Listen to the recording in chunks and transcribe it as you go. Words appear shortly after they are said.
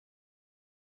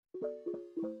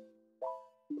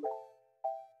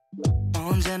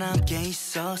언제나 함께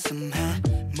있었음 해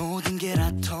모든 게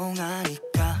다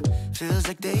통하니까 Feels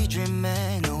like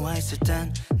daydreaming 너와 있을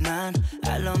땐 난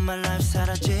I love my life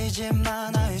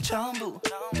사라지지만 나의 전부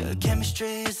그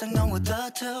chemistry is like no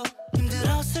other two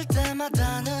힘들었을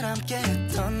때마다 늘 함께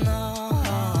했던 너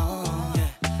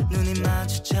yeah. 눈이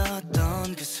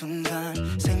마주쳤던 그 순간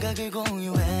생각을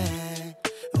공유해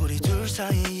우리 둘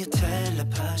사이의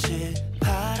텔레파시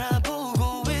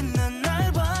바라보고 있는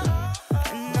날 봐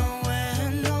And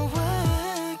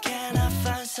nowhere can I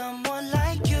find someone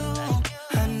like you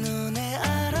한눈에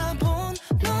알아본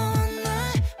넌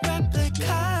나의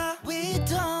replica We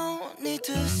don't need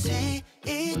to see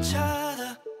each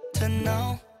other to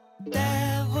know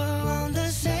that we're on the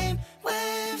same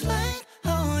wavelength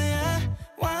Oh yeah,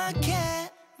 why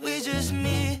can't we just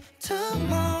meet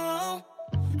tomorrow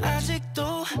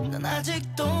아직도 난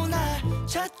아직도 날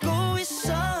찾고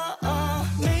있어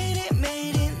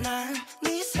매일이 난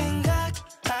네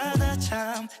생각하다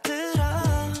잠들어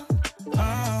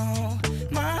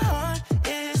My heart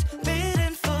is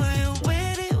beating for you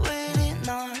waiting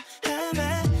널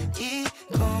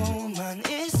헤매이고만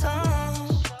있어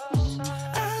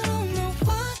I don't know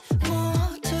what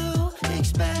more to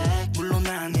expect 물론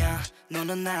아니야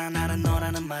너는 난 알아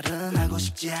너라는 말은 하고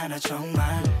싶지 않아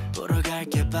정말 보러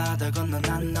갈게 바다 건너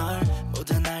난 널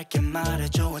모든 알게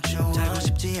말해줘 알고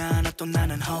싶지 않아 또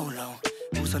나는 홀로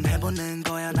우선 해보는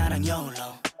거야 나랑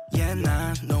YOLO Yeah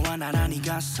난 너와 나란히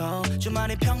가서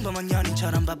주말이 평범한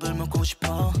연인처럼 밥을 먹고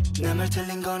싶어 내 말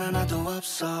틀린 건 하나도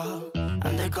없어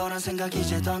안 될 거란 생각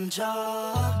이제 던져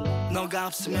너가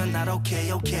없으면 날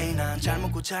okay 난 잘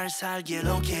먹고 잘 살길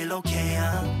okay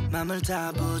맘을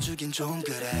다 부어주긴 좀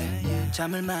그래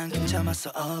잠을 만큼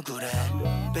참았어 억울해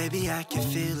Baby I can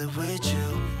feel it with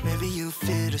you Maybe you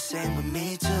feel the same with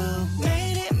me too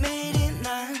매일이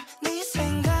난 네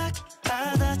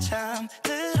생각하다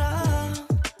잠들어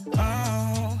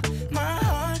My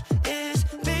heart is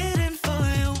beating for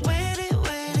you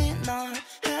waiting 널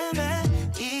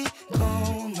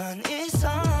헤매이고만 있어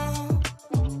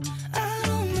I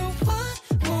don't know what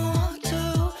more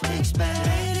to expect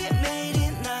매일이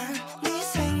난 네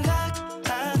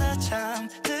생각하다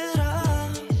잠들어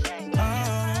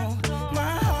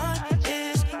My heart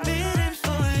is beating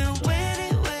for you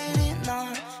waiting 널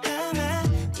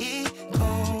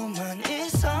헤매이고만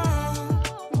있어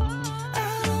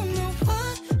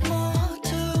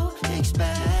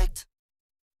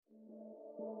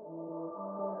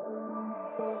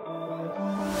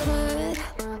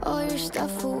All your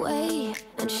stuff away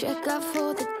and check out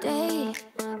for the day.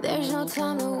 There's no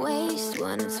time to waste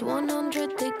when it's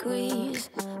 100 degrees.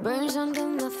 Burns under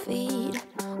my feet.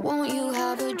 Won't you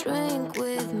have a drink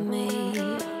with me?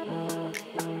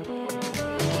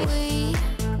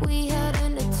 We head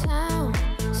into town,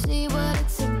 see what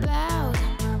it's about.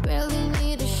 Barely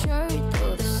need a shirt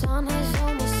though the sun has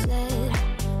almost set.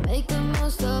 Make the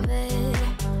most of it.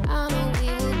 I know we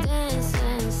will dance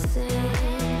and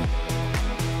sing.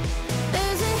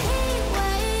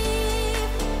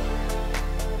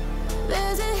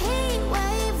 There's a heat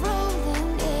wave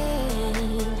rolling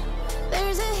in.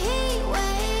 There's a heat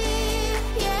wave,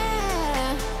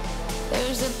 yeah.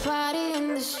 There's a party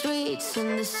in the streets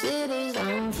and the city's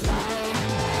on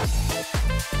fire.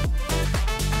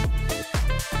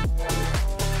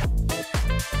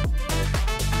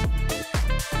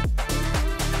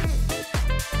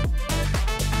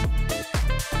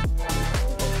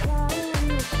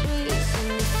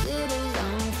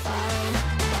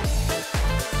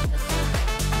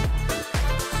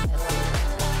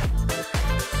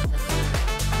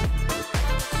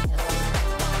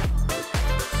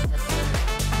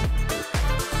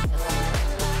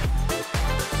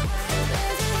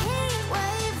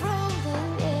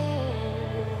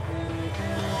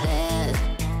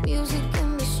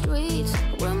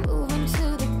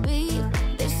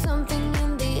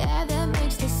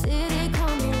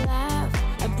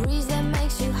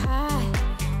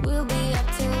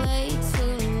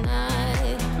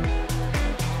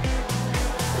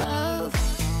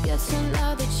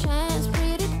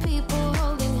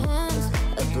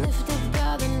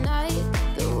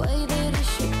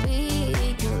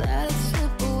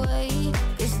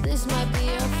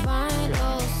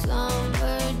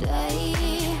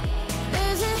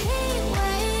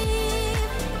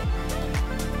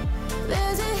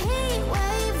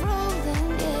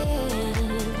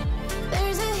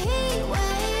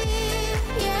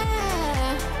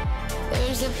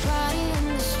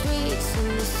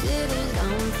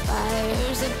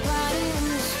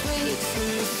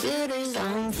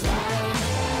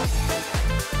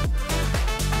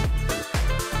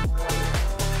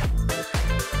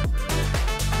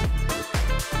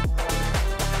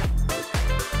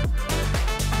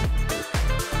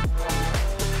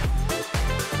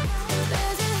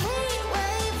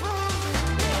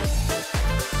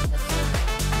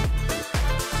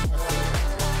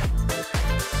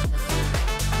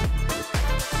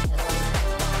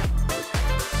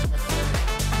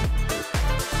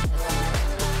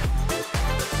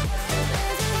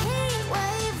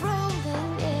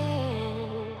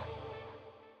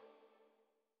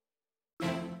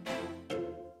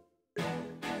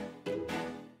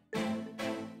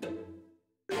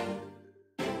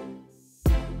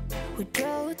 we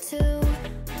drove to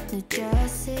New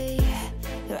Jersey.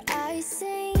 Your eyes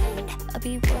seemed a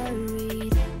bit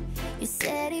worried. You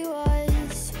said it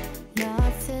was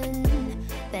nothing,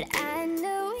 but I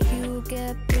knew you'd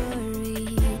get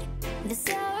buried. The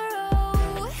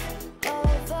sorrow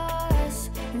of us,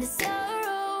 the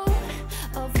sorrow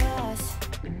of us.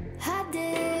 How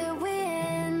did we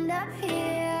end up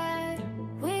here?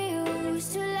 We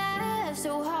used to laugh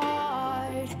so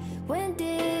hard. When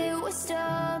did we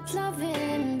stop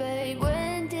loving, babe?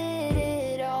 When did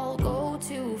it all go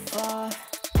too far?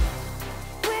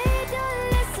 We don't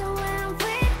listen when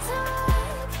we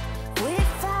talk. We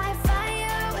fight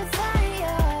fire with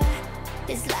fire.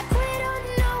 It's like we don't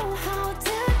know how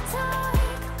to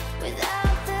talk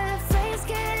without the phrase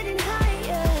getting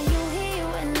higher. You hear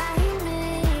when I hear me.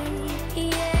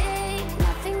 Yeah,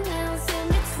 nothing else in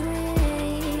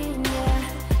between. Yeah,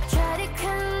 try to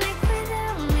connect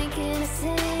without making a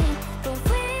scene, but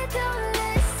we don't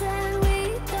listen. We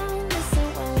don't listen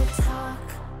when we talk.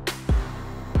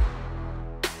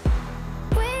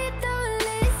 We don't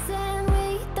listen. We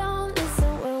don't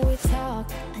listen when we talk.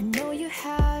 I know you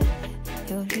have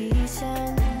your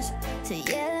reasons to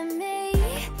yell at me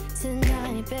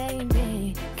tonight,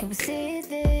 baby. Can we see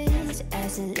this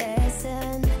as a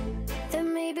lesson?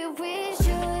 Then maybe we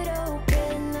should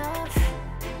open up.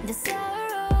 The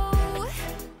sorrow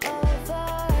of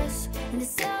us, the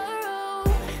sorrow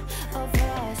of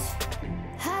us.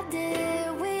 How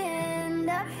did we end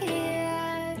up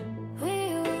here? We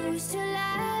used to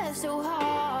laugh so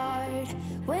hard.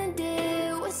 When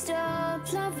did we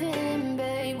stop loving,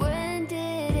 babe? When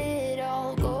did it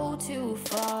all go too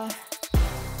far?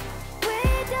 We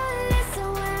don't listen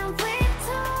when we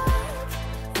talk.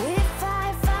 We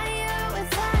fight fire with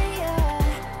fire.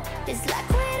 It's like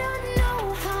we don't know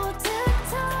how to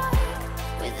talk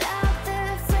without the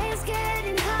phrase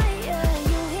getting higher.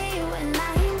 You hear when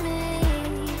I hear me.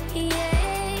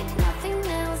 Yeah, nothing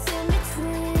else in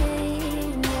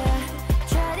between. Yeah,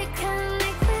 try to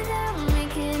connect without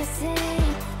making a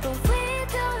scene, but we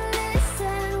don't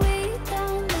listen. We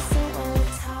don't listen when we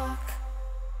talk.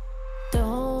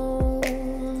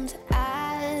 Don't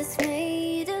ask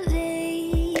me to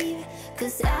leave,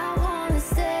 'cause I wanna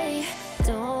stay.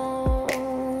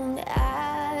 Don't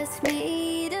ask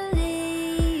me to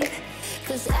leave,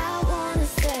 'cause I wanna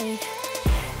stay.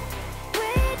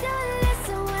 We don't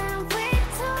listen when we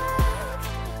talk.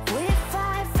 We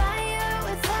fight fire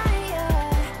with fire.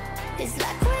 It's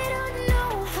like we don't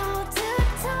know how to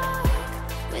talk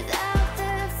without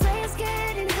the phrase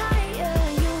getting higher.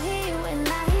 You hear when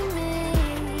I hear me.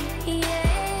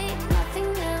 Yeah,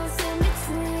 nothing else in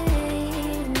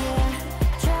between. Yeah,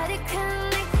 try to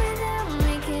connect without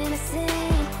making a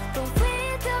scene, but we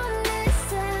don't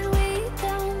listen. We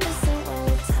don't listen when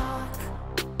we talk.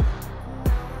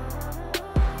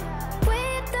 We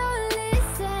don't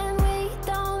listen. We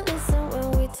don't listen when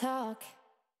we talk.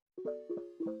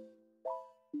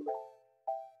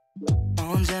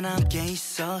 언제나 함께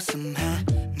있었음 해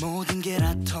모든 게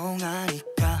다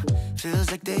통하니까 Feels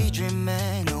like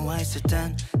daydreaming 너와 있을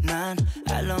땐 난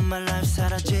I love my life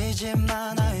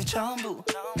사라지지만 나의 전부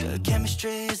그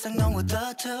chemistry 이상 너와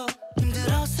the two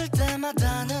힘들었을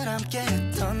때마다 늘 함께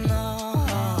했던 너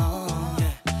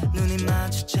yeah. 눈이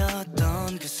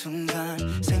마주쳤던 그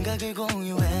순간 생각을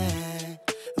공유해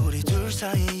우리 둘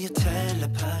사이의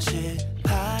텔레파시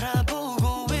바라보